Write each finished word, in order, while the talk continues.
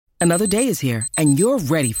Another day is here, and you're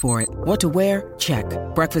ready for it. What to wear? Check.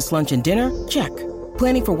 Breakfast, lunch, and dinner? Check.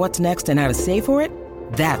 Planning for what's next and how to save for it?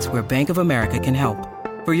 That's where Bank of America can help.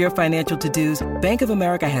 For your financial to-dos, Bank of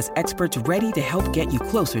America has experts ready to help get you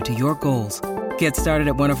closer to your goals. Get started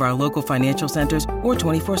at one of our local financial centers or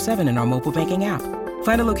 24/7 in our mobile banking app.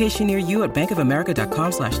 Find a location near you at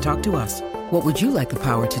bankofamerica.com/talktous. What would you like the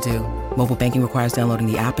power to do? Mobile banking requires downloading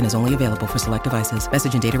the app and is only available for select devices.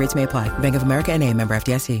 Message and data rates may apply. Bank of America N.A., member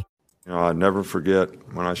FDIC. I'd never forget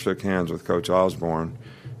when I shook hands with Coach Osborne.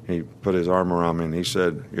 He put his arm around me and he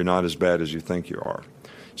said, "You're not as bad as you think you are."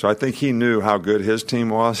 So I think he knew how good his team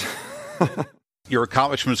was. Your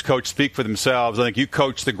accomplishments, Coach, speak for themselves. I think you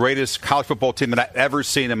coached the greatest college football team that I've ever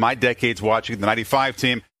seen in my decades watching, the 95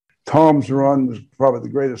 team. Tom's run was probably the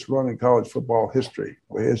greatest run in college football history.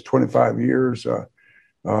 His 25 years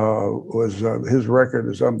his record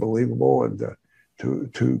is unbelievable. And to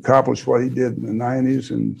accomplish what he did in the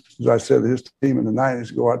 90s, and as I said, his team in the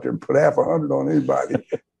 90s go out there and put half 100 on anybody.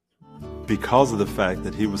 Because of the fact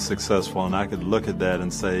that he was successful, and I could look at that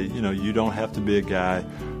and say, you don't have to be a guy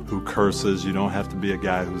who curses. You don't have to be a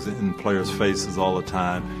guy who's in players' faces all the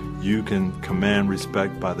time. You can command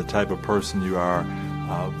respect by the type of person you are,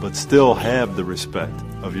 but still have the respect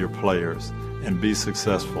of your players and be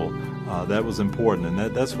successful. That was important, and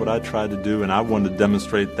that's what I tried to do, and I wanted to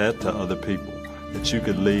demonstrate that to other people, that you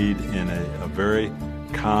could lead in a very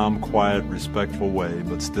calm, quiet, respectful way,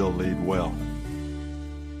 but still lead well.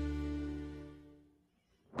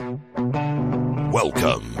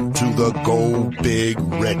 Welcome to the Go Big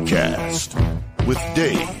Redcast with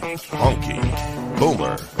Dave, Honky,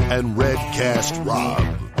 Boomer, and Redcast Rob.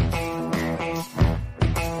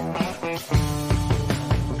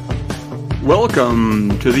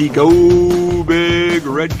 Welcome to the Go Big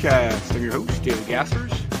Redcast. I'm your host, David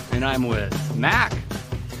Gassers, and I'm with Mac.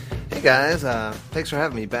 Hey guys, thanks for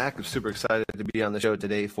having me back. I'm super excited to be on the show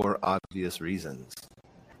today for obvious reasons.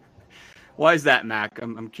 Why is that, Mac?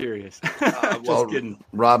 I'm curious. Just kidding.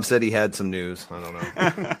 Rob said he had some news. I don't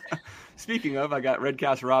know. Speaking of, I got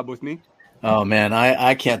Redcast Rob with me. Oh, man,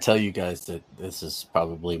 I can't tell you guys that this is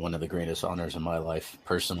probably one of the greatest honors in my life,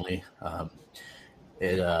 personally. Our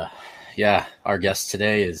guest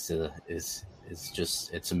today is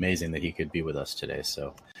just, it's amazing that he could be with us today.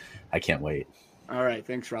 So I can't wait. All right.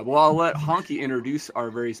 Thanks, Rob. Well, I'll let Honky introduce our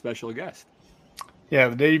very special guest. Yeah,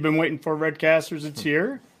 the day you've been waiting for, Redcasters, it's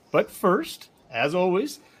here. But first, as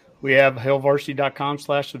always, we have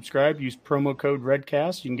hailvarsity.com/subscribe. Use promo code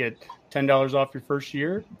REDCAST. You can get $10 off your first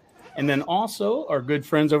year. And then also our good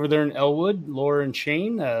friends over there in Elwood, Laura and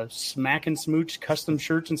Shane, Smack and Smooch custom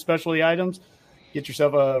shirts and specialty items. Get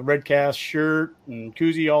yourself a Redcast shirt and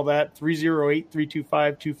koozie, all that,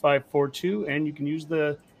 308-325-2542. And you can use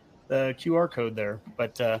the QR code there.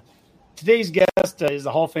 But today's guest is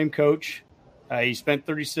a Hall of Fame coach. He spent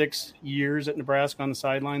 36 years at Nebraska on the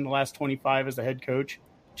sideline, the last 25 as the head coach,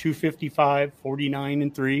 255,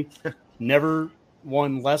 49-3, never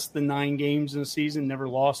won less than 9 games in a season, never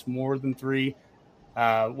lost more than 3.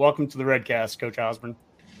 Welcome to the Redcast, Coach Osborne.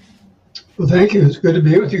 Well, thank you. It's good to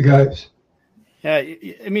be with you guys. Yeah,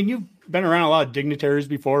 I mean, you've been around a lot of dignitaries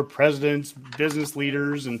before, presidents, business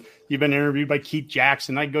leaders, and you've been interviewed by Keith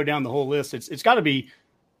Jackson. I go down the whole list. It's got to be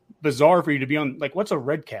bizarre for you to be on, like, what's a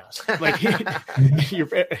Redcast? Like, do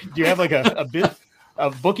you have like a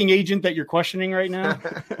booking agent that you're questioning right now?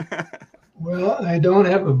 Well, I don't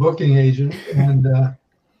have a booking agent, and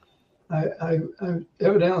I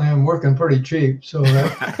evidently I'm working pretty cheap, so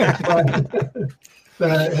that's fine.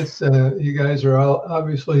 But it's you guys are all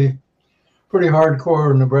obviously pretty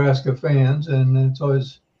hardcore Nebraska fans, and it's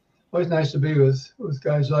always nice to be with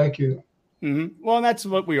guys like you. Mm-hmm. Well, and that's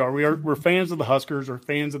what we are. We're fans of the Huskers. We're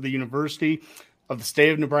fans of the university, of the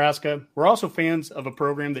state of Nebraska. We're also fans of a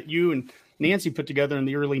program that you and Nancy put together in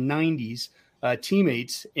the early 90s,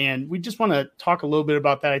 teammates. And we just want to talk a little bit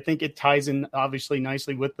about that. I think it ties in obviously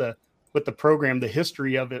nicely with the program, the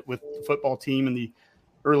history of it with the football team in the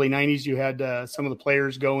early 90s. You had some of the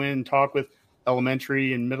players go in and talk with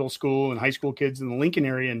elementary and middle school and high school kids in the Lincoln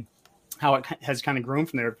area and how it has kind of grown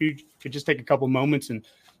from there. If you could just take a couple moments and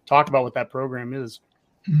talk about what that program is.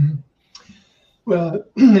 Mm-hmm. Well,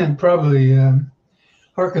 and probably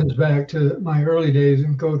harkens back to my early days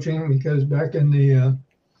in coaching, because back in the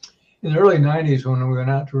early 90s when we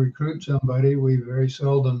went out to recruit somebody, we very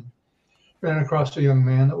seldom ran across a young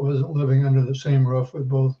man that wasn't living under the same roof with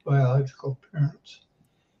both biological parents.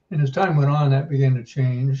 And as time went on, that began to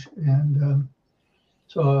change. And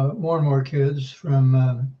so more and more kids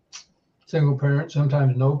from single parent,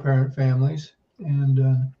 sometimes no parent families. And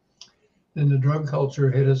then the drug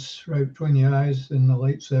culture hit us right between the eyes in the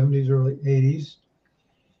late 70s, early 80s.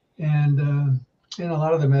 And a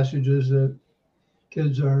lot of the messages that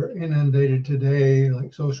kids are inundated today,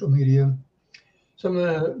 like social media, some of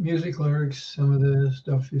the music lyrics, some of the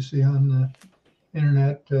stuff you see on the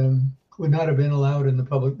internet would not have been allowed in the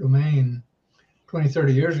public domain 20,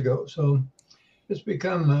 30 years ago. So it's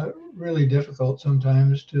become really difficult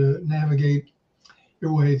sometimes to navigate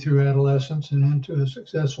your way through adolescence and into a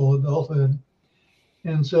successful adulthood.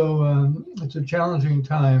 And so it's a challenging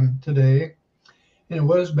time today. And it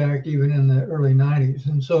was back even in the early 90s.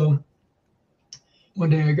 And so one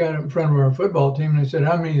day I got in front of our football team and I said,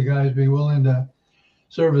 how many of you guys be willing to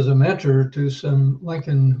serve as a mentor to some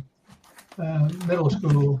Lincoln middle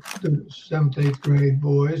school students, 7th, 8th grade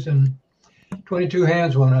boys? And 22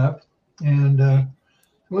 hands went up. And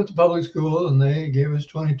went to public school and they gave us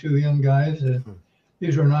 22 young guys.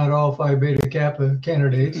 These were not all Phi Beta Kappa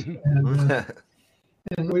candidates.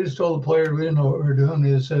 And we just told the players we didn't know what we were doing.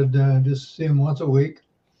 They said, just see them once a week.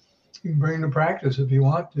 You can bring them to practice if you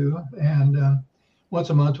want to. And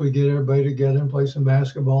once a month, we get everybody together and play some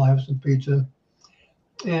basketball, have some pizza.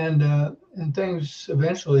 And things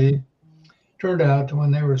eventually turned out to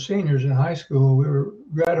when they were seniors in high school, we were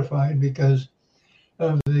gratified because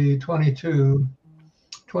of the 21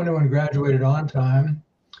 graduated on time.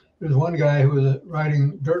 There was one guy who was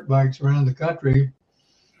riding dirt bikes around the country,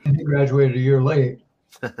 and he graduated a year late.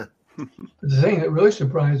 The thing that really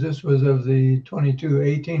surprised us was of the 22,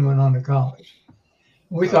 18 went on to college.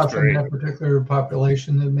 We thought from that particular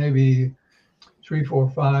population that maybe 3, 4,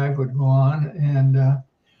 5 would go on. And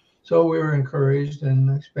so we were encouraged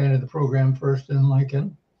and expanded the program first in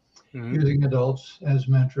Lincoln, using adults as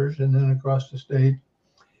mentors, and then across the state.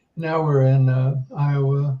 Now we're in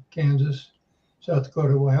Iowa, Kansas, South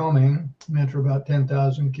Dakota, Wyoming, mentor about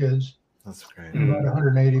 10,000 kids. That's great. In about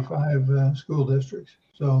 185 school districts.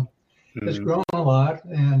 So it's grown a lot.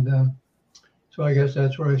 And so I guess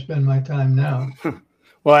that's where I spend my time now.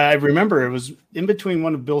 Well, I remember it was in between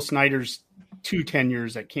one of Bill Snyder's 2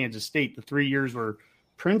 tenures at Kansas State, the 3 years where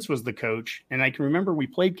Prince was the coach. And I can remember we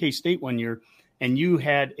played K-State one year and you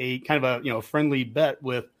had a kind of a friendly bet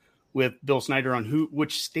with Bill Snyder on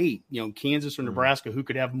which state, Kansas or Nebraska, who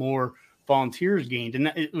could have more volunteers gained.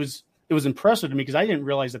 And it was impressive to me because I didn't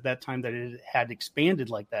realize at that time that it had expanded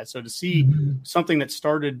like that. So to see something that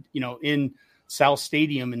started, in South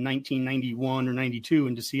Stadium in 1991 or 92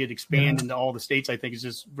 and to see it expand into all the states, I think is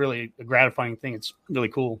just really a gratifying thing. It's really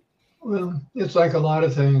cool. Well, it's like a lot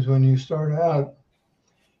of things when you start out,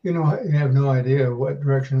 you have no idea what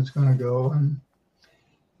direction it's going to go. And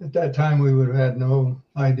at that time, we would have had no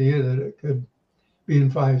idea that it could be in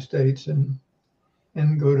 5 states and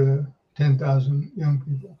go to 10,000 young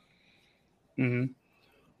people. Mm-hmm.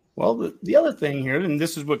 Well, the other thing here, and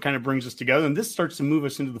this is what kind of brings us together, and this starts to move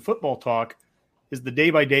us into the football talk, is the Day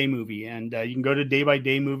by Day movie. And you can go to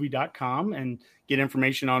daybydaymovie.com and get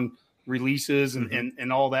information on releases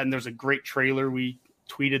and all that. And there's a great trailer. We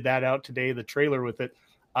tweeted that out today, the trailer with it.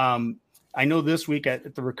 I know this week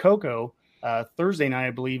at the Rococo, Thursday night,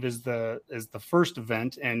 I believe, is the first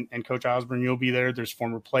event, and Coach Osborne, you'll be there. There's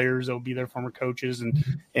former players that'll be there, former coaches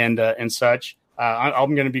and such.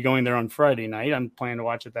 I'm going to be going there on Friday night. I'm planning to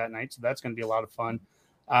watch it that night, so that's going to be a lot of fun.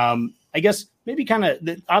 I guess maybe kind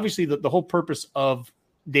of obviously the whole purpose of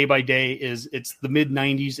Day by Day is it's the mid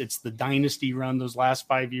 90s. It's the dynasty run those last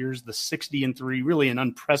 5 years, the 60-3, really an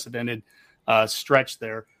unprecedented stretch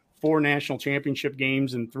there. 4 national championship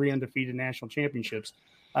games and 3 undefeated national championships.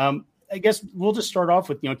 I guess we'll just start off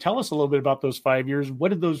with, tell us a little bit about those 5 years. What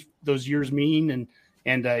did those years mean?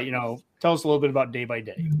 And tell us a little bit about Day by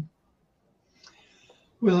Day.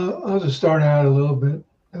 Well, I'll just start out a little bit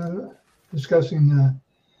discussing the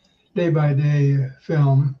Day by Day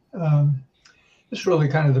film. It's really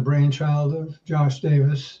kind of the brainchild of Josh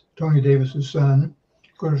Davis, Tony Davis's son.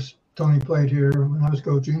 Of course, Tony played here when I was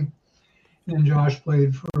coaching, and Josh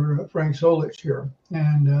played for Frank Solich here.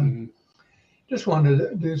 And just wanted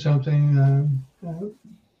to do something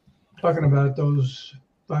talking about those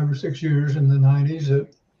 5 or 6 years in the 90s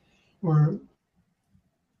that were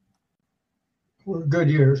good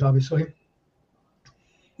years, obviously.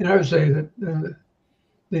 And I would say that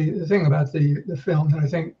the thing about the film that I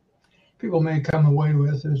think people may come away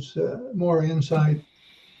with is more insight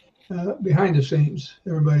behind the scenes.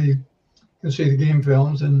 Everybody can see the game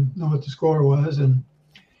films and know what the score was and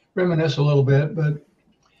reminisce a little bit, but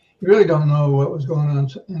you really don't know what was going on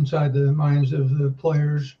inside the minds of the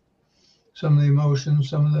players, some of the emotions,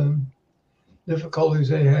 some of the difficulties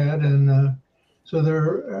they had. And so there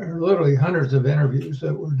are literally hundreds of interviews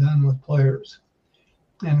that were done with players.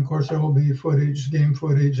 And of course, there will be footage, game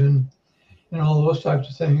footage, and all those types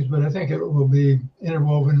of things. But I think it will be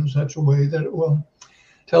interwoven in such a way that it will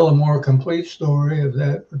tell a more complete story of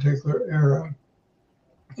that particular era.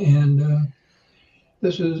 And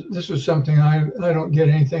this is something I don't get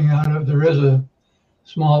anything out of. There is a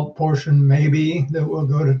small portion maybe that will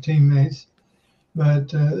go to teammates, but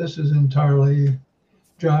this is entirely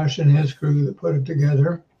Josh and his crew that put it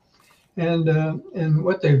together. And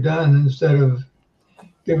what they've done, instead of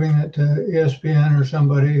giving it to ESPN or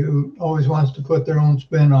somebody who always wants to put their own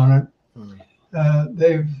spin on it,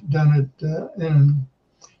 they've done it in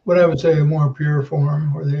what I would say a more pure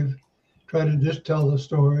form, where they've tried to just tell the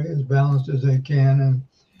story as balanced as they can, and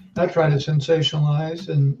not try to sensationalize,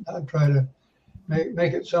 and not try to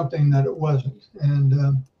make it something that it wasn't.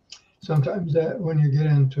 And sometimes that when you get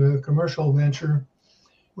into a commercial venture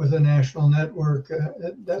with a national network,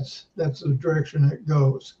 that's the direction it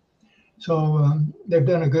goes. So they've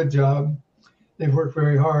done a good job. They've worked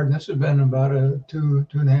very hard, and this has been about a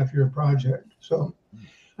 2.5 year project. So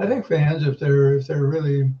I think fans, if they're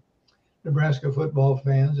really Nebraska football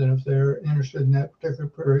fans, and if they're interested in that particular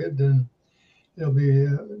period, then it'll be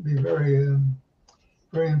very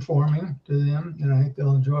very informing to them, and I think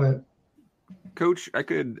they'll enjoy it. Coach, I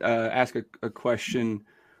could ask a question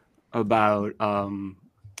about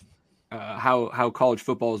how college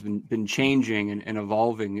football has been changing and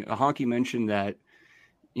evolving. Honky mentioned that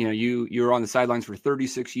you were on the sidelines for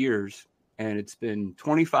 36 years, and it's been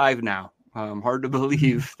 25 now. Hard to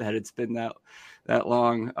believe that it's been that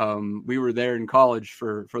long. We were there in college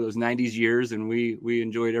for those 90s years, and we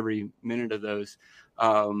enjoyed every minute of those.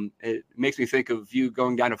 It makes me think of you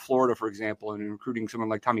going down to Florida, for example, and recruiting someone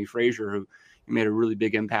like Tommy Frazier, who made a really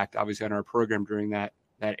big impact, obviously, on our program during that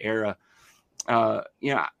era.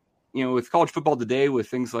 With college football today, with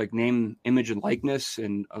things like name, image, and likeness,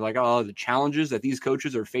 and like all of the challenges that these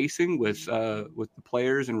coaches are facing with the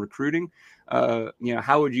players and recruiting,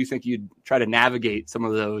 how would you think you'd try to navigate some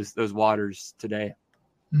of those waters today?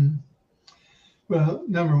 Mm-hmm. Well,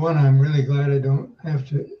 number one, I'm really glad I don't have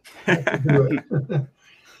to do it.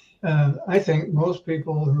 I think most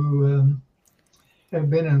people who have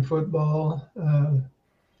been in football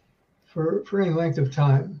for any length of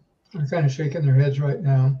time are kind of shaking their heads right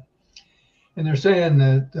now. And they're saying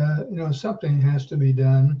that, something has to be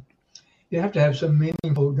done. You have to have some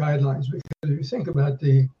meaningful guidelines, because if you think about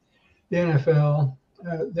the NFL,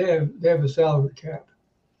 they have a salary cap.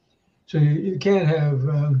 So you can't have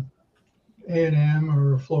A&M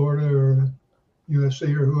or Florida or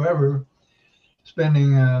USC or whoever spending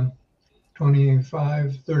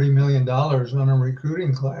 $25-30 million on a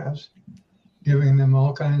recruiting class, giving them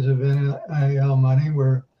all kinds of NIL money,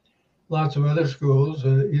 where lots of other schools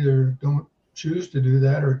either don't choose to do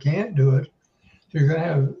that or can't do it. So you're going to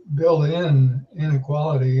have built-in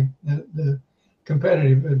inequality. The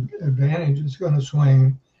competitive advantage is going to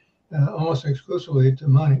swing almost exclusively to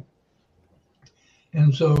money.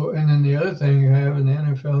 And then the other thing you have in the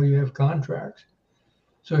NFL, you have contracts.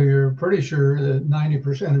 So you're pretty sure that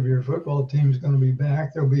 90% of your football team is going to be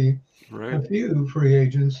back. There'll be a few free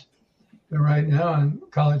agents. But right now in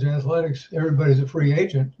college athletics, everybody's a free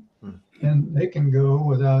agent. And they can go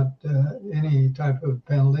without any type of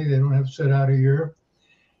penalty. They don't have to sit out a year.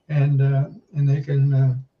 And they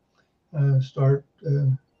can start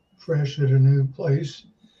fresh at a new place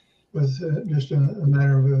with just a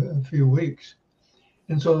matter of a few weeks.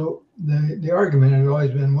 And so the argument has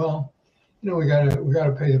always been, well, we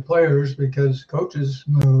gotta pay the players because coaches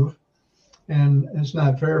move, and it's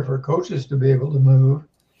not fair for coaches to be able to move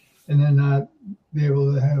and then not be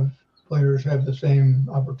able to have players have the same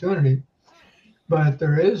opportunity. But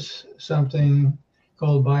there is something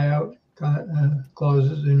called buyout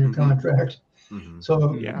clauses in your contract. Mm-hmm.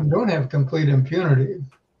 So you don't have complete impunity.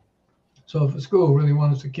 So if a school really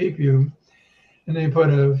wants to keep you and they put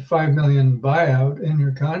a $5 million buyout in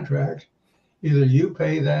your contract, either you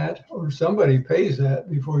pay that or somebody pays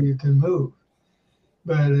that before you can move.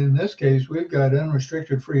 But in this case, we've got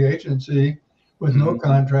unrestricted free agency with no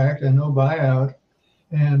contract and no buyout.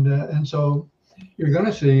 And so you're going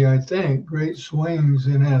to see, I think, great swings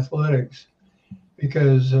in athletics,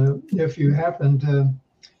 because if you happen to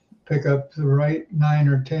pick up the right 9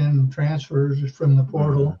 or 10 transfers from the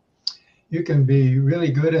portal, you can be really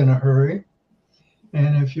good in a hurry.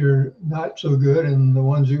 And if you're not so good in the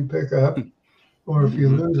ones you pick up, or if you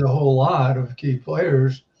lose a whole lot of key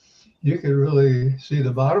players, you could really see the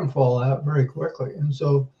bottom fall out very quickly. And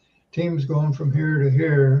so teams going from here to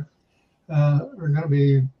here are going to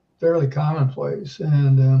be fairly commonplace.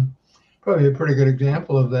 And probably a pretty good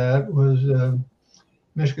example of that was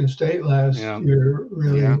Michigan State last year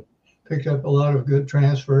really picked up a lot of good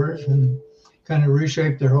transfers and kind of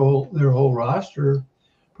reshaped their whole roster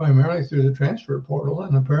primarily through the transfer portal.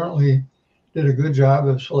 And apparently did a good job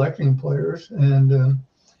of selecting players, and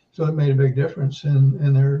so it made a big difference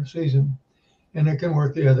in their season. And it can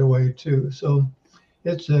work the other way too. So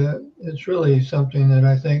it's really something that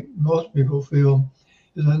I think most people feel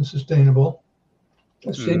is unsustainable.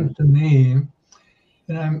 It seems to me,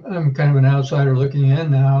 and I'm kind of an outsider looking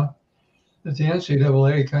in now, that the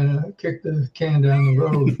NCAA kind of kicked the can down the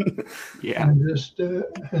road and just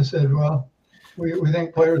said, well, we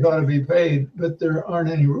think players ought to be paid, but there aren't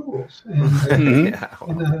any rules. And,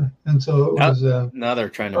 and so it was now they're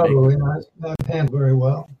trying to probably not handled very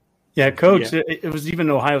well. Yeah, Coach, it was even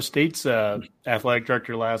Ohio State's athletic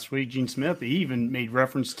director last week, Gene Smith. He even made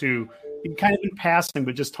reference to, kind of in passing,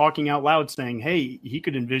 but just talking out loud, saying, hey, he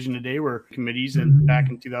could envision a day where committees back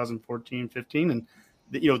in 2014, 15, and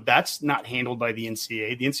that's not handled by the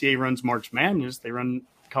NCAA. The NCAA runs March Madness. They run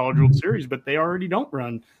College World Series, but they already don't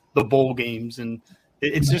run the bowl games. And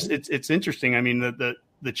it's interesting. I mean,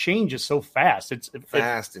 the change is so fast. It's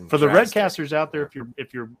fast and for the Redcasters out there.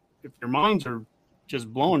 If your minds are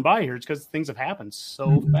just blowing by here, it's because things have happened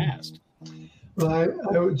so fast. Well,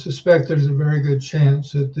 I would suspect there's a very good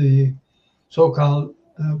chance that the so-called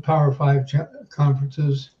Power 5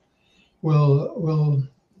 conferences will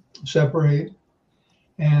separate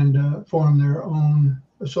and form their own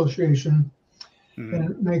association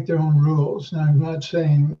and make their own rules. Now, I'm not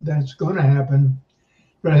saying that's going to happen,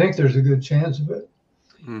 but I think there's a good chance of it.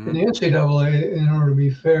 And the NCAA, in order to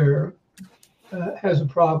be fair, has a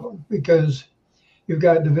problem because you've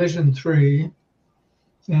got Division III,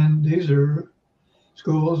 and these are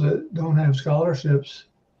schools that don't have scholarships.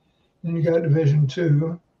 Then you got Division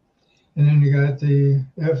II, and then you got the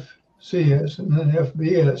FCS and then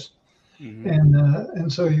FBS.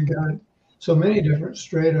 And so you got so many different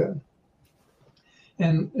strata.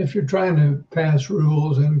 And if you're trying to pass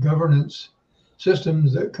rules and governance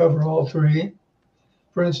systems that cover all three,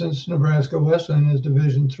 for instance, Nebraska Wesleyan is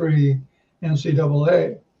Division III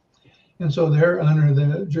NCAA. And so they're under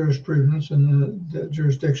the jurisprudence and the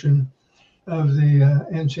jurisdiction of the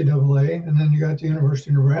NCAA. And then you got the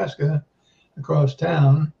University of Nebraska across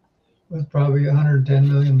town with probably a $110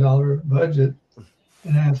 million budget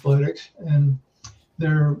in athletics. And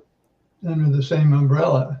they're under the same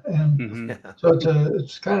umbrella. And so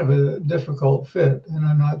it's kind of a difficult fit. And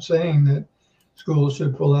I'm not saying that schools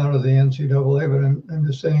should pull out of the NCAA, but I'm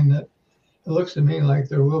just saying that it looks to me like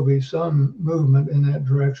there will be some movement in that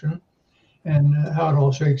direction. And how it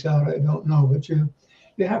all shakes out, I don't know. But you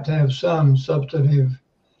have to have some substantive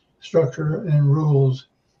structure and rules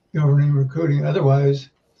governing recruiting. Otherwise,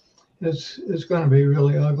 it's going to be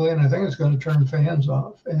really ugly, and I think it's going to turn fans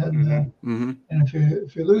off. And and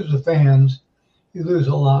if you lose the fans, you lose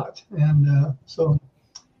a lot. And so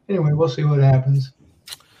anyway, we'll see what happens.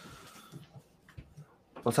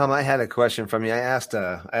 Well, Tom, I had a question from you. I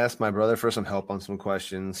asked my brother for some help on some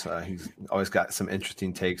questions. He's always got some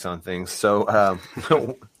interesting takes on things. So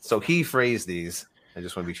so he phrased these. I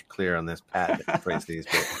just want to be clear on this. Pat phrased these.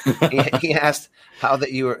 But he asked how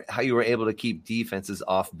you were able to keep defenses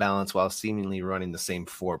off balance while seemingly running the same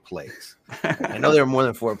 4 plays. I know there are more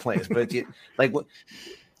than 4 plays, but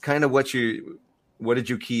what did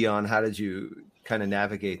you key on? How did you kind of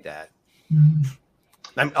navigate that?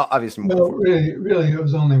 I'm obviously more. Well, really, it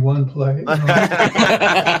was only one play.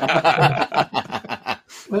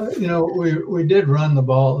 Well, we did run the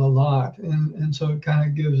ball a lot, and so it kind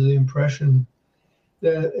of gives the impression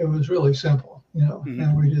that it was really simple,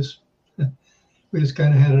 and we just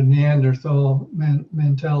kind of had a Neanderthal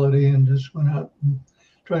mentality and just went out and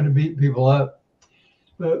tried to beat people up.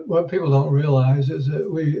 But what people don't realize is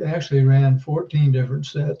that we actually ran 14 different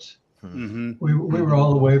sets. We were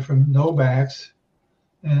all the way from no backs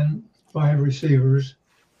and 5 receivers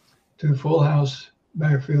to full house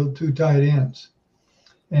backfield, 2 tight ends,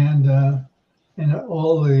 and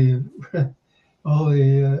all the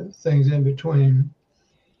things in between.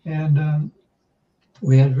 And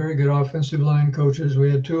we had very good offensive line coaches. We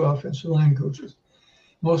had 2 offensive line coaches.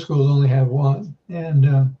 Most schools only have 1.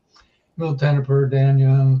 And Milt Tenneper, Dan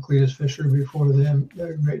Young, Cletus Fisher before them did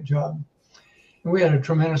a great job. And we had a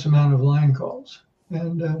tremendous amount of line calls.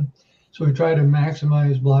 And so we tried to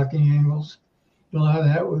maximize blocking angles. And a lot of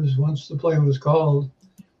that was once the play was called,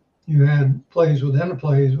 you had plays within the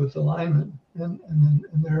plays with the linemen and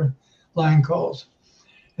their line calls.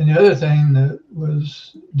 And the other thing that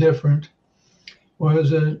was different was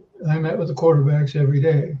that I met with the quarterbacks every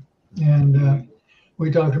day. And we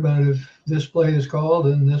talked about if this play is called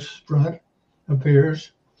and this front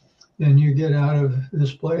appears, then you get out of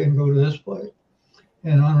this play and go to this play,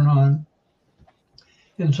 and on and on.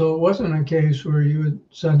 And so it wasn't a case where you would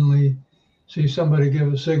suddenly see somebody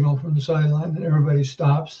give a signal from the sideline and everybody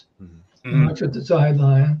stops They watch at the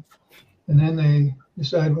sideline, and then they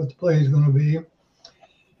decide what the play is going to be.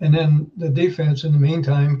 And then the defense, in the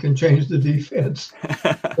meantime, can change the defense.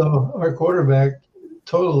 So our quarterback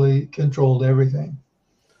totally controlled everything.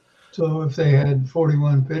 So if they had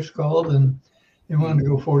 41 pitch called and they wanted to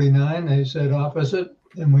go 49, they said opposite,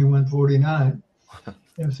 and we went 49.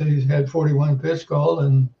 If they had 41 pitch called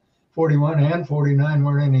and 41 and 49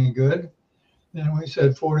 weren't any good, then we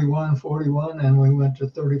said 41, 41, and we went to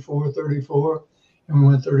 34, 34, and we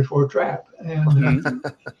went 34 trap. And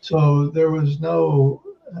so there was no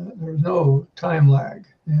time lag.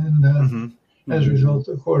 And as a result,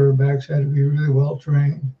 the quarterbacks had to be really well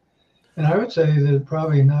trained. And I would say that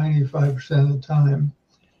probably 95% of the time,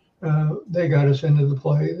 they got us into the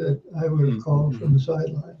play that I would have called from the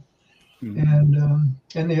sideline.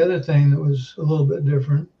 And the other thing that was a little bit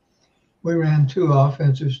different, we ran 2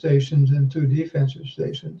 offensive stations and 2 defensive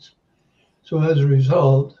stations. So as a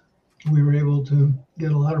result, we were able to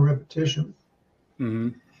get a lot of repetition.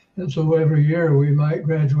 And so every year we might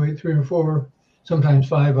graduate 3 or 4, sometimes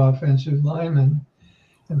 5 offensive linemen.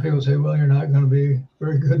 And people say, well, you're not going to be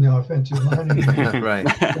very good in the offensive line anymore. Right.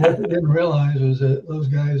 What they didn't realize is that those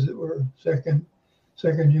guys that were second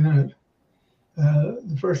unit,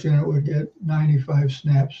 the first unit would get 95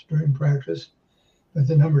 snaps during practice, but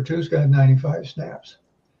the number 2's got 95 snaps.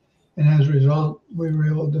 And as a result, we were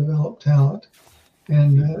able to develop talent.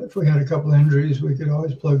 And if we had a couple injuries, we could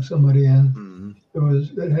always plug somebody in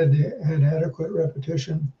that had adequate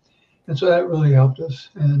repetition. And so that really helped us.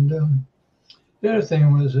 And the other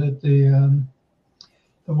thing was that the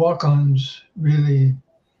walk-ons really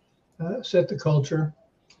set the culture.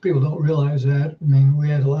 People don't realize that. I mean, we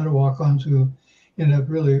had a lot of walk-ons who ended up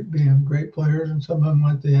really being great players, and some of them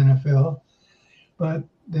went to the NFL. But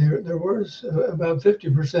there was about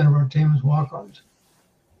 50% of our team was walk-ons.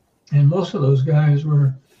 And most of those guys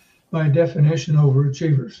were, by definition,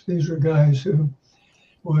 overachievers. These were guys who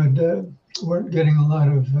weren't getting a lot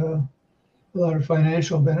of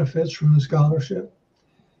financial benefits from the scholarship,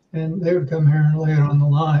 and they would come here and lay it on the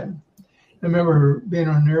line. I remember being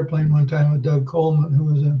on an airplane one time with Doug Coleman, who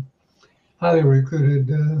was a highly recruited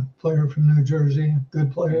player from New Jersey,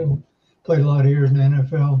 good player, played a lot of years in the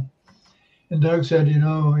NFL. And Doug said,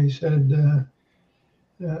 he said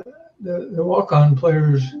the walk-on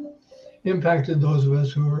players impacted those of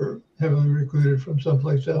us who were heavily recruited from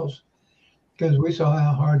someplace else, because we saw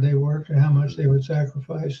how hard they worked and how much they would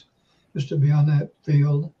sacrifice just to be on that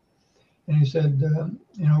field. And he said,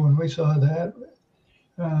 when we saw that,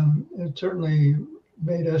 it certainly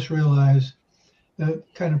made us realize the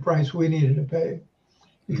kind of price we needed to pay,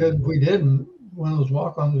 because if we didn't, one of those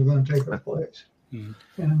walk-ons was going to take our place.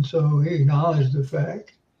 And so he acknowledged the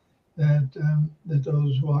fact that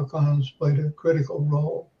those walk-ons played a critical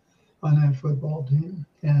role on that football team.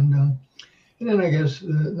 And then I guess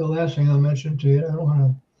the last thing I'll mention to you, I don't want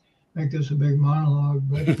to make this a big monologue,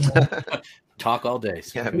 but talk all day.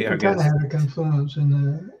 Yeah, we kind of had a confluence in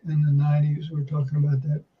the 90s. We're talking about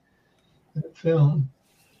that film.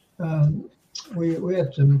 We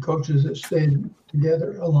had some coaches that stayed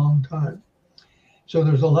together a long time. So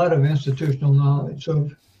there's a lot of institutional knowledge. So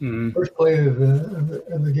first play of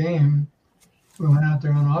the game, we went out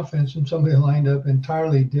there on offense and somebody lined up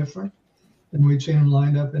entirely different than we'd seen them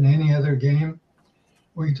lined up in any other game.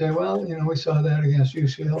 We'd say, well, we saw that against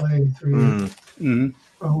UCLA 3 years,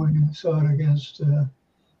 or we saw it against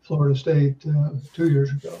Florida State 2 years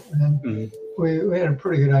ago. And we had a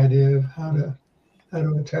pretty good idea of how to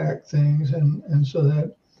attack things, and so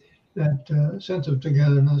that sense of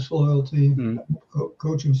togetherness, loyalty,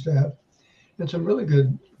 coaching staff, and some really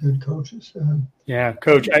good coaches. Yeah,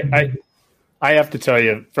 Coach, I have to tell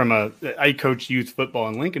you, I coached youth football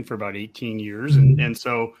in Lincoln for about 18 years, and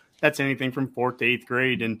so that's anything from 4th to 8th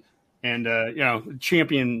grade, and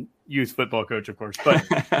champion youth football coach, of course. But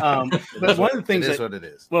one of the things what it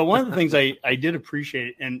is. Well, one of the things I did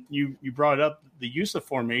appreciate, and you brought up the use of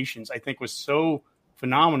formations, I think was so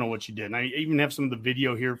phenomenal what you did. And I even have some of the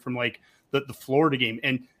video here from like the Florida game,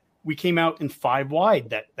 and we came out in 5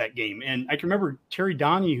 wide that game. And I can remember Terry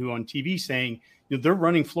Donahue on TV saying, they're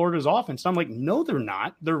running Florida's offense. And I'm like, no, they're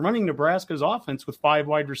not. They're running Nebraska's offense with 5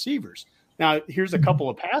 wide receivers. Now, here's a couple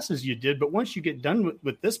of passes you did, but once you get done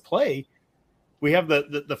with this play, we have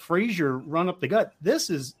the Frazier run up the gut. This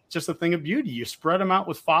is just a thing of beauty. You spread them out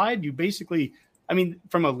with 5. You basically,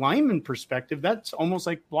 from a lineman perspective, that's almost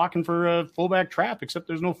like blocking for a fullback trap, except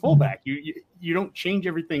there's no fullback. You don't change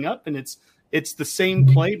everything up, and it's the same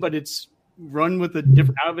play, but it's run with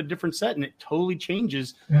out of a different set, and it totally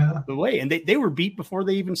changes the way. And they were beat before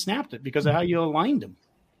they even snapped it because of how you aligned them.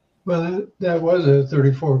 Well, that was a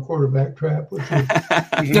 34 quarterback trap, which was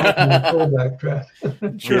a quarterback trap.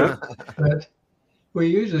 Sure. But we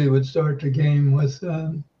usually would start the game with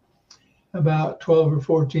about 12 or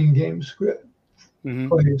 14 games plays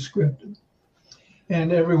scripted.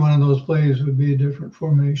 And every one of those plays would be a different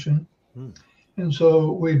formation. And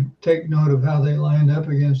so we'd take note of how they lined up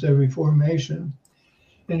against every formation.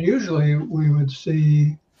 And usually we would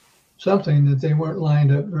see something that they weren't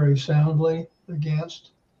lined up very soundly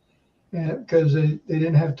against, because they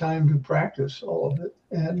didn't have time to practice all of it.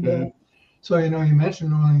 And so, you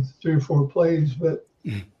mentioned only 3 or 4 plays, but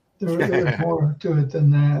there was more to it than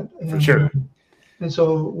that. And, For sure. And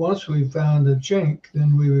so once we found a chink,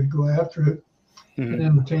 then we would go after it. And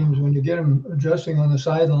then the teams, when you get them adjusting on the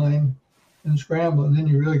sideline and scrambling, then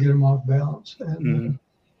you really get them off balance. And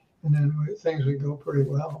then things would go pretty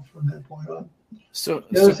well from that point on. So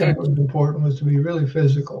the other thing that was important was to be really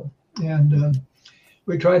physical. And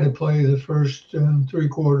we tried to play the first 3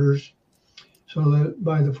 quarters so that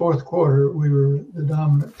by the 4th quarter, we were the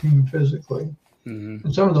dominant team physically.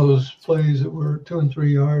 And some of those plays that were 2 and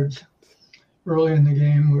 3 yards early in the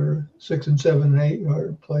game were 6 and 7 and 8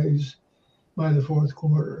 yard plays by the 4th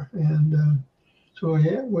quarter. And so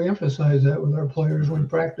we emphasized that with our players. We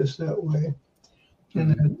practiced that way.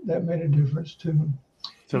 And that made a difference too.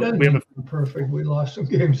 So we have perfect. We lost some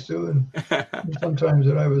games too, and sometimes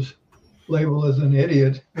that I was labeled as an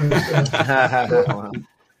idiot.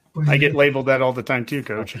 I get labeled that all the time too,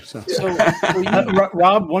 Coach. So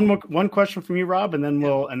Rob, one question from you, Rob, and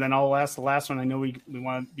then I'll ask the last one. I know we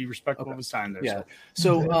want to be respectful of his time there. Yeah.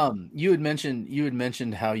 So you had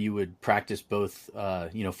mentioned how you would practice both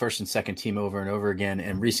first and second team over and over again.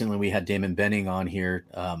 And recently we had Damon Benning on here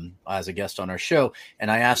as a guest on our show, and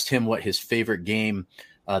I asked him what his favorite game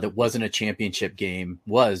that wasn't a championship game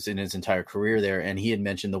was in his entire career there, and he had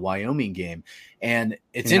mentioned the Wyoming game. And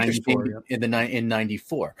it's interesting in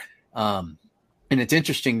 94. And it's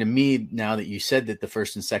interesting to me now that you said that the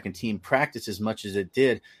first and second team practiced as much as it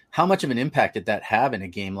did. How much of an impact did that have in a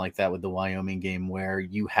game like that with the Wyoming game, where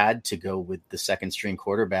you had to go with the second string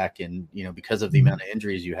quarterback and, because of the amount of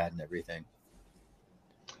injuries you had and everything?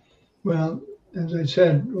 Well, as I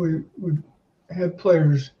said, we would have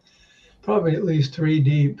players probably at least 3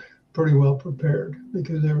 deep, pretty well prepared,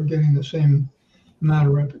 because they were getting the same amount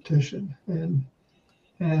of repetition, and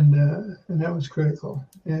that was critical.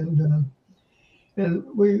 And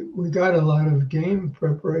we got a lot of game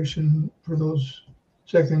preparation for those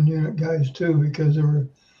second unit guys too, because there were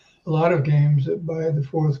a lot of games that by the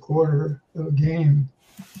 4th quarter of a game,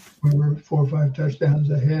 we were 4 or 5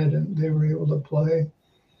 touchdowns ahead, and they were able to play.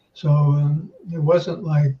 So it wasn't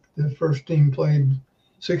like the first team played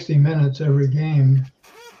 60 minutes every game,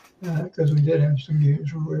 because we did have some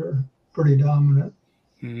games where we were pretty dominant.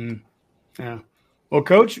 Yeah. Well,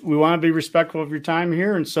 Coach, we want to be respectful of your time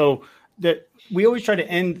here. And so that we always try to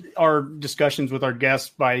end our discussions with our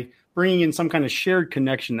guests by bringing in some kind of shared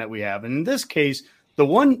connection that we have. And in this case, the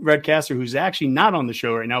one Redcaster who's actually not on the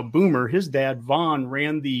show right now, Boomer, his dad, Vaughn,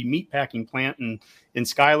 ran the meatpacking plant in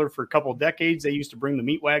Schuyler for a couple of decades. They used to bring the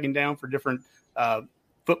meat wagon down for different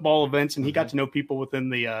football events, and he got to know people within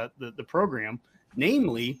the program,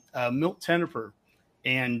 namely Milt Tennifer.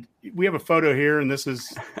 And we have a photo here, and this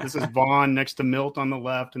is Vaughn next to Milt on the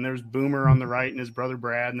left, and there's Boomer on the right, and his brother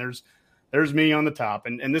Brad, and there's me on the top.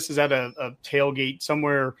 And this is at a tailgate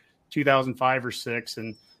somewhere 2005 or 6.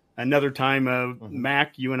 And another time,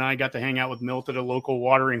 Mac, you and I got to hang out with Milt at a local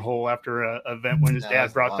watering hole after an event when his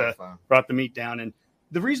dad brought the meat down. And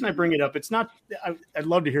the reason I bring it up, it's not – I'd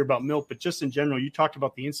love to hear about Milt, but just in general, you talked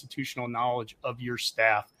about the institutional knowledge of your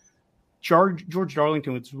staff. George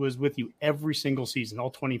Darlington was with you every single season,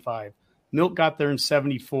 all 25. Milt got there in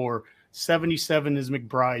 74. 77 is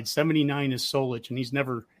McBride. 79 is Solich, and he's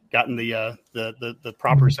never gotten the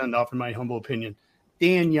proper send-off, in my humble opinion.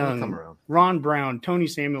 Dan Young, Ron Brown, Tony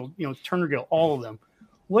Samuel, Turner Gill, all of them.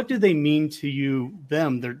 What do they mean to you,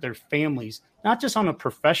 their families, not just on a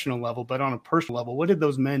professional level, but on a personal level? What did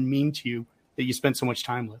those men mean to you that you spent so much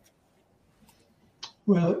time with?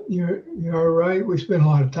 Well, you're right. We spent a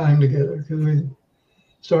lot of time together, because we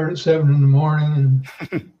start at 7 in the morning,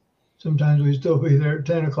 and sometimes we still be there at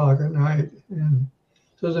 10 o'clock at night. And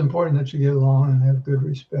so it's important that you get along and have good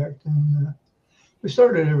respect. And we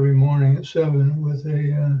started every morning at 7 with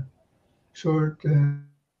a short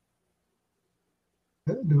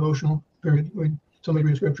devotional period. Somebody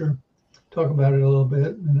read scripture, talk about it a little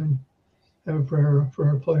bit, and then have a prayer for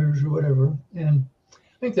our players or whatever. And I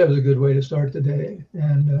think that was a good way to start the day.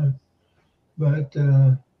 And I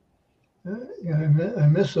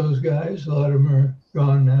miss those guys. A lot of them are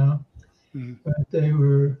gone now, but they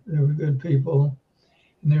were good people.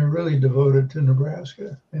 and they're really devoted to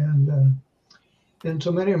Nebraska. And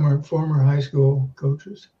so many of them are former high school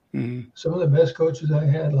coaches. Mm-hmm. Some of the best coaches I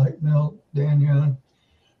had, like Milt, Dan Young,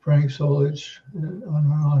 Frank Solich, and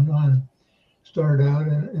on, started out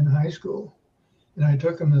in high school. And I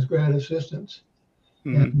took them as grad assistants.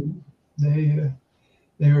 Mm-hmm. And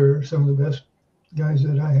they were some of the best guys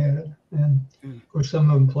that I had. And, of course, some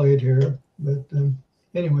of them played here. But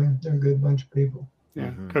anyway, they're a good bunch of people. Yeah.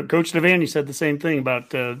 Mm-hmm. Coach Devaney said the same thing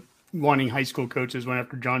about wanting high school coaches went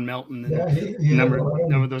after John Melton and he number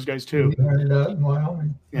of those guys too. He hired out in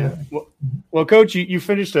Wyoming. Yeah. Well, Coach, you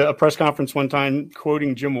finished a press conference one time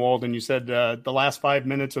quoting Jim Walden. You said the last 5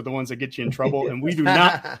 minutes are the ones that get you in trouble, and we do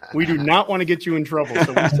not want to get you in trouble.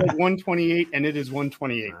 So we said 128, and it is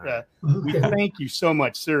 128. We thank you so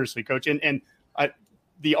much, seriously, Coach. And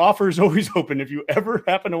the offer is always open. If you ever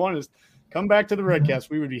happen to want us, come back to the Redcast.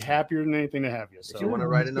 We would be happier than anything to have you. So if you want to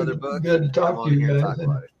write another book, good to talk to you guys.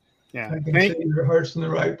 Yeah, I can see your heart's in the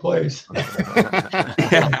right place.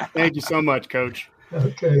 Thank you so much, Coach.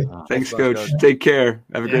 Okay. Thanks, Coach. Take care.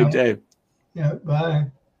 Have a great day. Yeah, bye.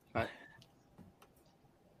 Bye.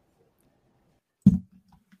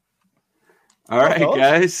 All right,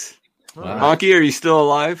 guys. Wow. Honky, are you still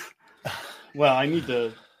alive? Well, I need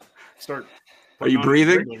to start. Are you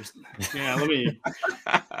breathing? Yeah, let me.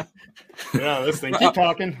 Yeah, this thing. Keep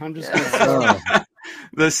talking. I'm just.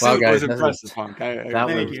 The suit was impressive, Hunk.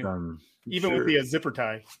 Thank you. Even with the zipper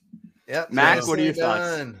tie. Yep. Mac, what are your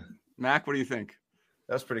thoughts? Mac, what do you think?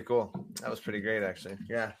 That was pretty cool. That was pretty great, actually.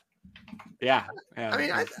 Yeah. Yeah. I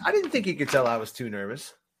mean, I didn't think you could tell I was too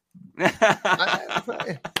nervous.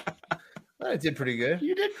 I did pretty good.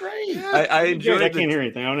 You did great. Yeah, I enjoyed. I can't hear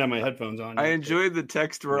anything. I don't have my headphones on. I enjoyed the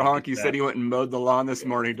text where Honky said he went and mowed the lawn this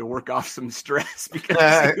morning to work off some stress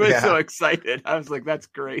because he was so excited. I was like, "That's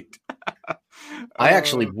great." I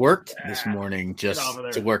actually worked this morning just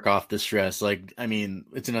to work off the stress. Like, I mean,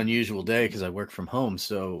 it's an unusual day because I work from home.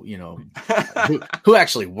 So, you know, who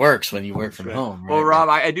actually works when you work from home? Right? Well, Rob,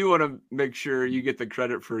 I do want to make sure you get the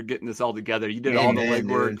credit for getting this all together. You did all the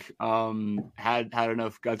legwork, had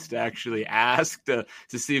enough guts to actually ask to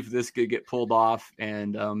see if this could get pulled off,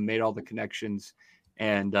 and made all the connections.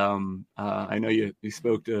 And I know you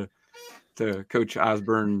spoke to Coach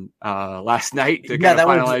Osborne last night to kind of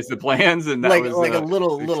finalize the plans, and that was like a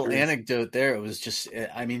little anecdote there. It was just,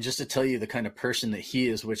 I mean, just to tell you the kind of person that he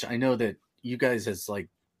is, which I know that you guys as like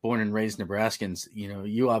born and raised Nebraskans, you know,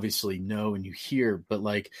 you obviously know and you hear, but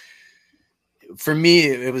like for me,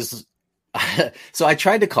 it was. So I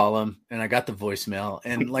tried to call him and I got the voicemail,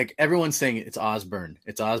 and like everyone's saying it's Osborne,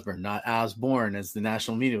 not Osborne, as the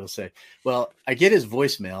national media will say. Well, I get his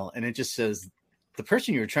voicemail and it just says the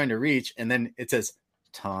person you were trying to reach, and then it says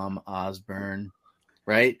Tom Osborne,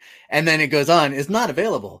 right? And then it goes on, is not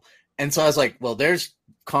available. And so I was like, well, there's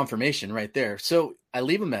confirmation right there. So I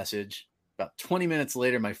leave a message. About 20 minutes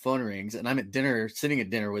later, my phone rings, and I'm at dinner, sitting at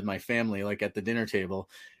dinner with my family, like at the dinner table.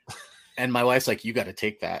 And my wife's like, you got to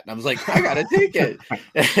take that. And I was like, I got to take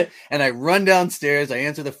it. And I run downstairs. I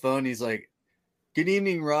answer the phone. He's like, good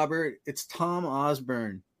evening, Robert. It's Tom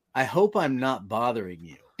Osborne. I hope I'm not bothering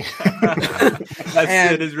you.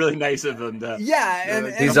 It is really nice of him.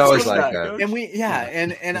 And he's always like that.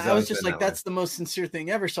 And I was just like, that's the most sincere thing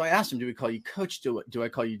ever. So I asked him, do we call you Coach? Do I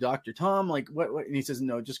call you Dr. Tom? Like what? And he says,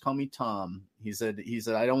 no, just call me Tom. He said,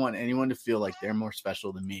 I don't want anyone to feel like they're more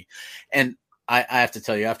special than me. And I have to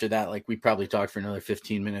tell you, after that, like we probably talked for another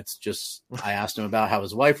 15 minutes. Just I asked him about how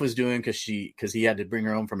his wife was doing because he had to bring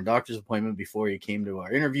her home from a doctor's appointment before he came to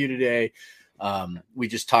our interview today. We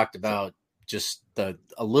just talked about just a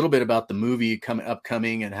little bit about the movie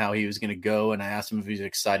upcoming and how he was going to go. And I asked him if he was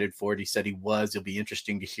excited for it. He said he was. It'll be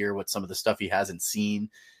interesting to hear what some of the stuff he hasn't seen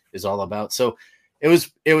is all about. So it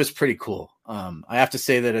was pretty cool. I have to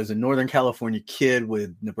say that as a Northern California kid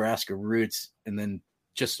with Nebraska roots, and then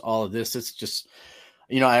just all of this, it's just,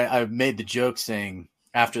 you know, I've made the joke saying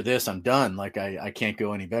after this, I'm done. Like I can't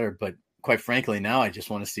go any better, but quite frankly, now I just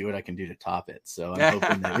want to see what I can do to top it. So I'm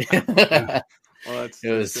hoping that well,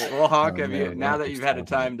 well, Honk, now that you've had a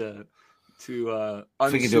time to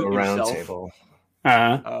we can do a round table.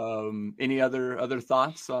 Any other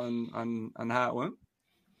thoughts on how it went?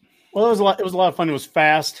 Well, it was a lot of fun. It was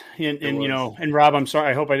fast, and you know, and Rob, I'm sorry.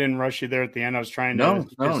 I hope I didn't rush you there at the end. I was trying to.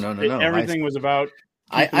 No. Everything was about.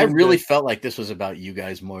 I really felt like this was about you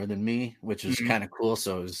guys more than me, which is kind of cool.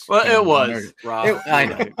 So it was. Well, it was, Rob. I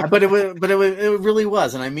know, but it really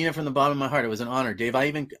was, and I mean it from the bottom of my heart. It was an honor, Dave.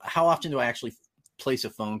 How often do I actually place a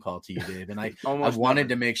phone call to you, Dave, and I Almost wanted never.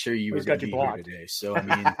 to make sure you were Always going got to you be here blocked. today. So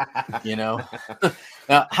I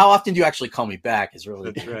mean, how often do you actually call me back? Is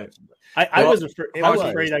really That's right. I was was.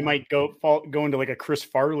 afraid I might go into like a Chris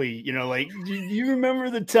Farley, like, do you remember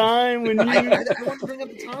the time when you? I want to bring up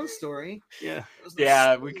the Tom story.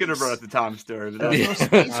 Yeah, we could have brought up the Tom story. But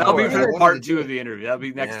that'll be I for wanted part to 2 do of the interview. That'll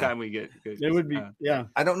be next time we get. It would be, yeah.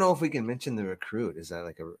 I don't know if we can mention the recruit. Is that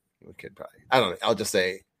like we could probably? I don't know. I'll just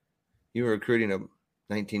say you were recruiting a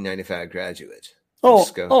 1995 graduate.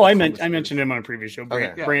 I mentioned him on a previous show.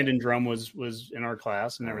 Okay. Brandon Drum was in our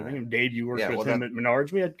class and everything. And Dave, you worked with him at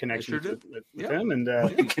Menards. We had connections with him. And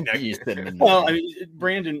well, I mean,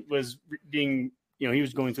 Brandon was being, he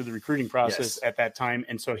was going through the recruiting process at that time,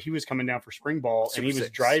 and so he was coming down for spring ball, and he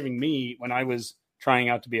was driving me when I was trying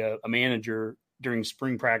out to be a manager during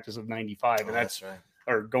spring practice of '95, and that's right.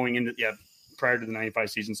 Or going into prior to the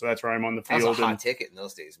 95 season. So that's where I'm on the field. That was a hot ticket in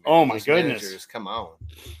those days, man. Oh my goodness. Come on.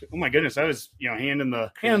 Oh my goodness. I was, handing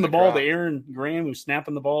the ball to Aaron Graham, who's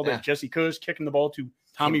snapping the ball to Jesse Coase, kicking the ball to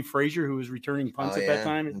Tommy Frazier, who was returning punts at that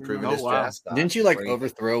time. Wow. Didn't you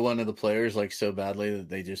overthrow one of the players so badly that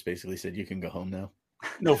they just basically said, you can go home now?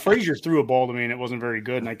 No, Frazier threw a ball to me and it wasn't very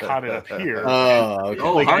good. And I caught it up here. Okay.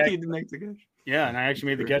 Honky didn't make the catch. Yeah. And I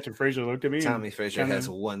actually made the catch and Frazier looked at me. Tommy Frazier has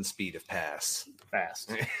one speed of pass.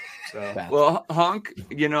 Fast. Well, Honk,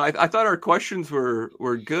 I thought our questions were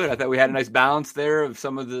good. I thought we had a nice balance there of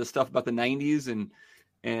some of the stuff about the 90s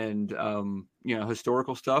and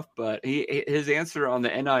historical stuff. But his answer on the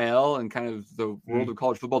NIL and kind of the world of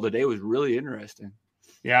college football today was really interesting.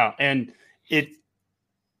 Yeah, and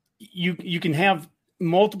you can have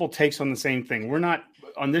multiple takes on the same thing. We're not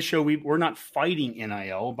on this show. We're not fighting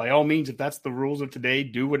NIL by all means. If that's the rules of today,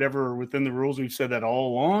 do whatever are within the rules. We've said that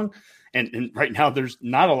all along. And right now, there's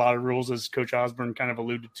not a lot of rules, as Coach Osborne kind of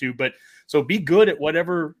alluded to. But so be good at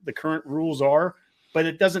whatever the current rules are. But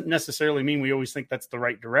it doesn't necessarily mean we always think that's the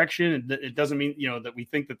right direction. It doesn't mean that we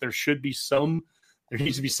think that there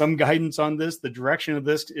needs to be some guidance on this. The direction of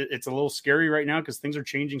this, it's a little scary right now because things are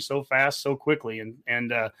changing so fast, so quickly,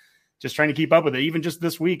 and just trying to keep up with it. Even just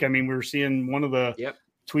this week, I mean, we were seeing one of the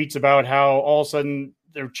tweets about how all of a sudden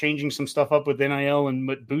they're changing some stuff up with NIL and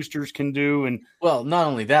what boosters can do. And well, not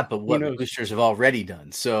only that, but what boosters have already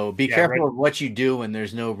done. So be careful of what you do when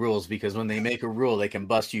there's no rules, because when they make a rule, they can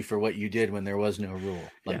bust you for what you did when there was no rule.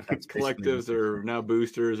 Collectives are now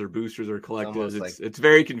boosters, or boosters are collectives. It's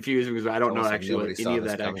very confusing because I don't know actually what any of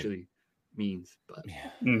that actually means. But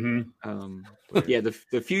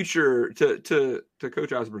the future to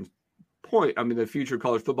Coach Osborne's point, I mean, the future of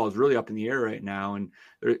college football is really up in the air right now, and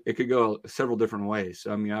it could go several different ways.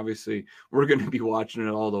 So, I mean, obviously, we're going to be watching it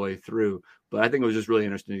all the way through. But I think it was just really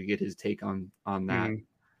interesting to get his take on that.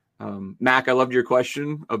 Mac, I loved your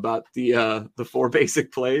question about the 4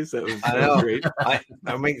 basic plays. That was great. I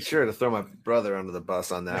make sure to throw my brother under the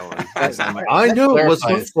bus on that one. I knew it was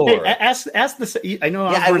before. Hey, ask the. I know.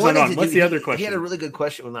 What's the other question? He had a really good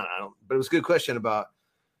question. Well, but it was a good question about.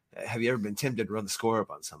 Have you ever been tempted to run the score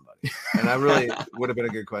up on somebody? And I really would have been a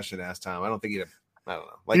good question to ask Tom. I don't think he'd have. I don't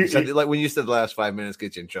know. Like you said, like when you said the last 5 minutes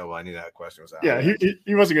get you in trouble. I knew that question was out. Yeah,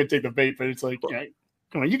 he wasn't going to take the bait, but it's like,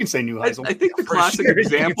 come on, you can say Neuheisel. I think the classic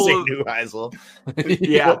example of Neuheisel.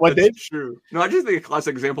 Yeah, that's true. No, I just think a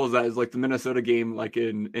classic example of that is like the Minnesota game, like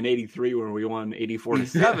in '83 when we won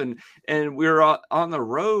 84-7, and we were on the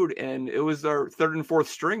road, and it was our third and fourth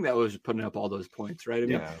string that was putting up all those points, right? I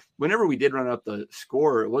mean, whenever we did run up the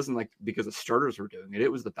score, it wasn't like because the starters were doing it;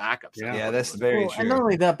 it was the backups. Yeah, that's very true. And not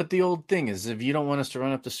only that, but the old thing is, if you don't want us to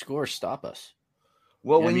run up the score, stop us.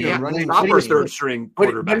 Well, when you're running our third string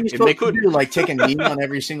quarterback, they could do like take a knee on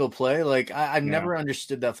every single play. Like I've never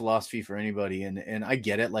understood that philosophy for anybody, and I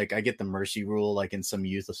get it. Like I get the mercy rule, like in some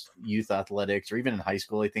youth athletics or even in high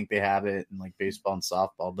school, I think they have it in like baseball and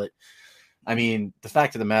softball. But I mean, the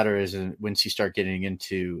fact of the matter is, once you start getting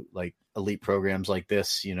into like elite programs like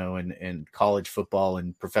this, and college football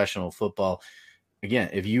and professional football, again,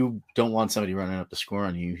 if you don't want somebody running up the score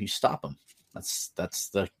on you, you stop them. That's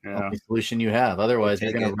the only solution you have. Otherwise,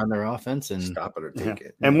 they're going to run their offense and stop it or take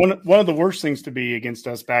it. And one of the worst things to be against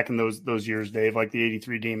us back in those years, Dave, like the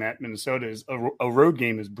 '83 game at Minnesota, is a road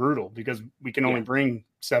game is brutal because we can only bring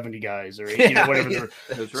 70 guys or 80, whatever.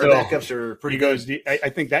 So backups are pretty good. I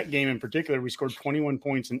think that game in particular, we scored 21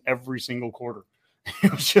 points in every single quarter.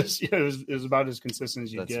 It was just it was about as consistent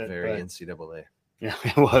as you get. That's very NCAA. Yeah,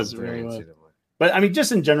 it was very NCAA. But I mean,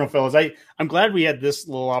 just in general, fellas, I'm glad we had this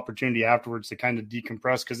little opportunity afterwards to kind of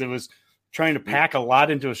decompress because it was trying to pack a lot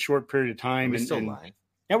into a short period of time. We're still live.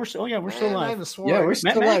 Yeah, we're still live. Yeah, we're still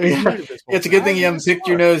live. It's a good thing you haven't picked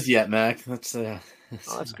your nose yet, Mac. That's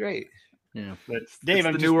that's great. Yeah. But Dave,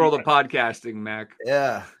 it's the new world of podcasting, Mac.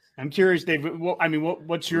 Yeah. I'm curious, Dave.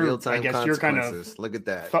 What's your real-time your kind of look at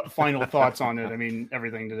that final thoughts on it? I mean,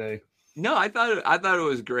 everything today. No, I thought it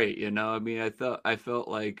was great. You know, I mean, I felt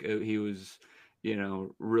like he was, you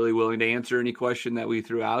know, really willing to answer any question that we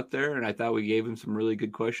threw out there, and I thought we gave him some really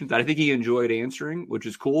good questions. I think he enjoyed answering, which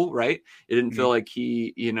is cool, right? It didn't feel like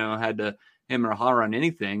he, you know, had to him or her on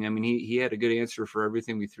anything. I mean, he had a good answer for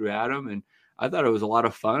everything we threw at him, and I thought it was a lot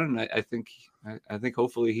of fun. And I think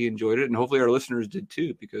hopefully he enjoyed it, and hopefully our listeners did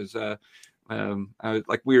too, because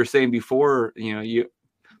like we were saying before, you know,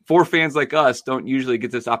 four fans like us don't usually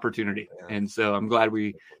get this opportunity. And so I'm glad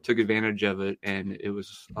we took advantage of it, and it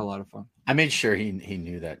was a lot of fun. I made sure he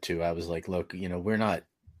knew that too. I was like, look, you know, we're not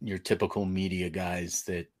your typical media guys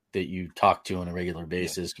that you talk to on a regular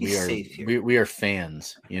basis. We are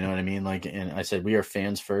fans, you know what I mean? Like, and I said, we are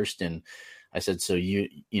fans first. And I said, so you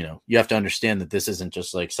know, you have to understand that this isn't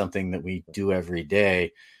just like something that we do every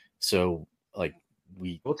day. So like,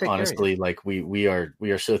 we'll honestly, like we are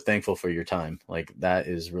so thankful for your time. Like that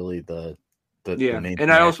is really the main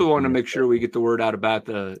and I also want to make sure we get the word out about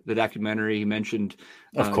the documentary. He mentioned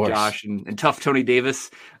of course Josh and tough Tony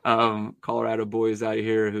Davis, Colorado boys out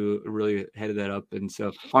here who really headed that up. And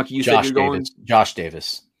so Honky, you said you're going Josh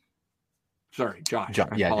Davis. Sorry, Josh. I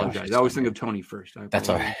apologize. Josh, I always think of Tony first. That's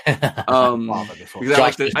all right.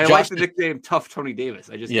 Because I like the nickname Tough Tony Davis.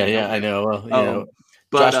 I just I know. Well, you know,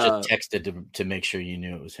 but Josh just texted to make sure you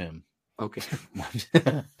knew it was him. Okay.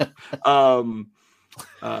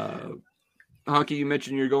 Honky, you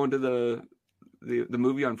mentioned you're going to the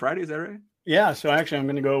movie on Friday. Is that right? Yeah. So actually, I'm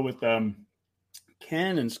going to go with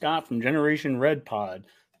Ken and Scott from Generation Red Pod.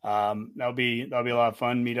 That'll be a lot of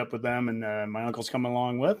fun. Meet up with them, and my uncle's coming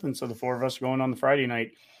along with, and so the four of us are going on the Friday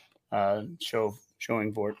night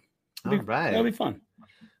showing for it. All right, that'll be fun.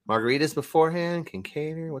 Margaritas beforehand, can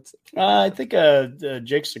cater. What's I think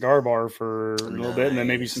Jake's Cigar Bar for a little bit, and then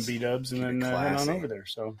maybe some B-dubs, and then head on over there.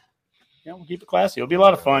 So yeah, we'll keep it classy. It'll be a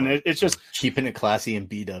lot of fun. It's just keeping it classy and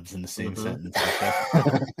B-dubs in the same sentence.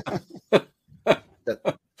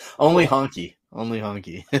 Only honky.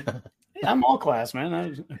 I'm all class,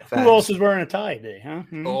 man. Who else is wearing a tie today, huh?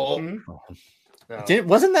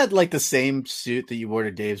 Wasn't that like the same suit that you wore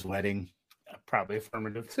to Dave's wedding? Probably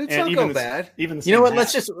affirmative. So it's not go bad. Even the you know what?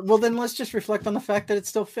 hat. Let's just reflect on the fact that it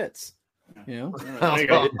still fits. You know, there you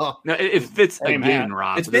go. No, it fits again,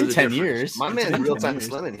 Rob. It's been 10 years. My man's real time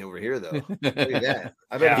slimming over here, though. Look at that.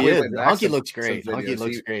 I bet Honky looks great. Honky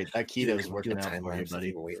looks great. That keto is working out for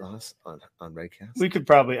everybody. Weight loss on Redcast. We could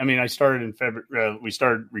probably. I mean, I started in February. We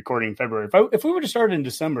started recording in February. If we would have started in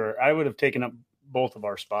December, I would have taken up both of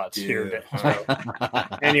our spots here. So,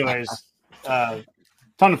 anyways, ton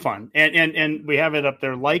of fun, and we have it up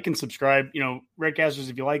there. Like and subscribe. You know, Redcasters,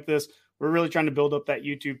 if you like this. We're really trying to build up that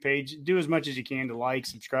YouTube page. Do as much as you can to like,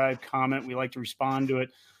 subscribe, comment. We like to respond to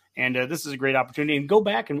it. And this is a great opportunity. And go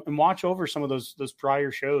back and watch over some of those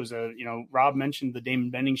prior shows. You know, Rob mentioned the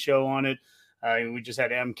Damon Benning show on it. We just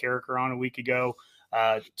had M. Carricker on a week ago.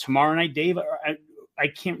 Tomorrow night, Dave, I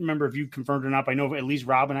can't remember if you confirmed or not, but I know at least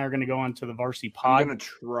Rob and I are going to go on to the Varsity Pod. I'm going to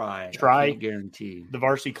try. I can't guarantee. The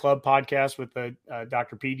Varsity Club podcast with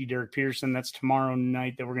Dr. Petey, Derek Pearson. That's tomorrow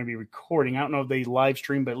night that we're going to be recording. I don't know if they live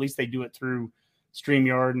stream, but at least they do it through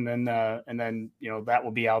StreamYard, and then you know that will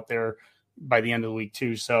be out there by the end of the week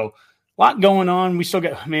too. So a lot going on. We still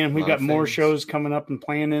got we've got more shows coming up and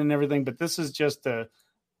planning and everything. But this is just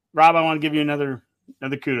Rob. I want to give you another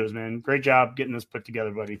kudos, man. Great job getting this put together,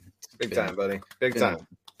 buddy. Big time, buddy. Big time.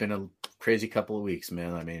 Been a crazy couple of weeks,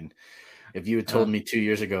 man. I mean, if you had told me 2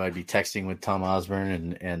 years ago I'd be texting with Tom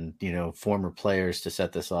Osborne and you know former players to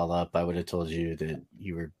set this all up, I would have told you that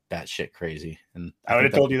you were batshit crazy. And I would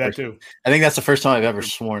have told you that too. I think that's the first time I've ever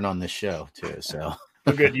sworn on this show too. So.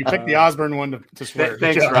 Oh, good. You picked the Osborne one to swear.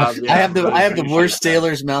 Thanks, Rob. Yeah. I have the worst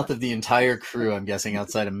sailor's mouth of the entire crew, I'm guessing,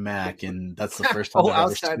 outside of Mac, and that's the first time I've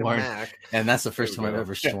ever sworn. And that's the first time I've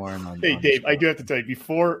ever sworn on. Hey, Dave, I do have to tell you,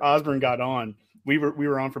 before Osborne got on, we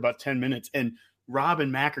were on for about 10 minutes, and Rob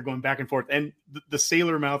and Mac are going back and forth, and the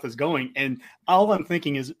sailor mouth is going, and all I'm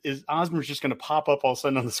thinking is Osborne's just going to pop up all of a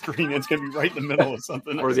sudden on the screen, and it's going to be right in the middle of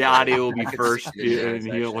something. Or the audio will be first, and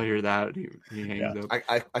he'll hear that. He hangs up.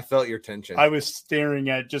 I felt your tension. I was staring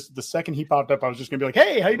at just the second he popped up, I was just going to be like,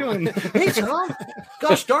 hey, how you doing? Hey, Tom.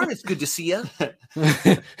 Gosh darn, it's good to see you.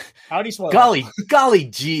 Howdy, swell. Golly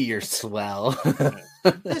gee, you're swell.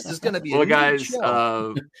 This is going to be well, guys.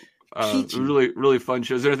 Really, really fun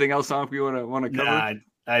show. Is there anything else, Tom, you want to cover? Nah,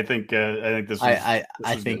 I think this. I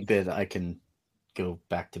think that I can go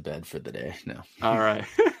back to bed for the day. No. All right.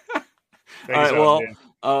 All right. Well,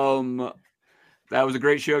 that was a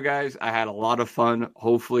great show, guys. I had a lot of fun.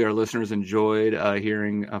 Hopefully our listeners enjoyed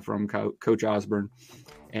hearing from Coach Osborne.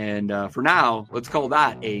 And for now, let's call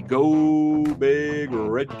that a Go Big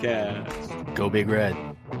Redcast. Go Big Red.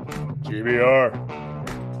 GBR.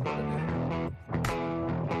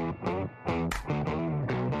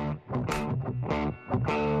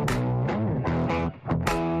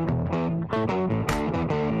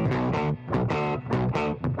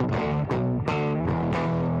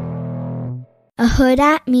 A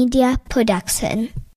Huda Media Production.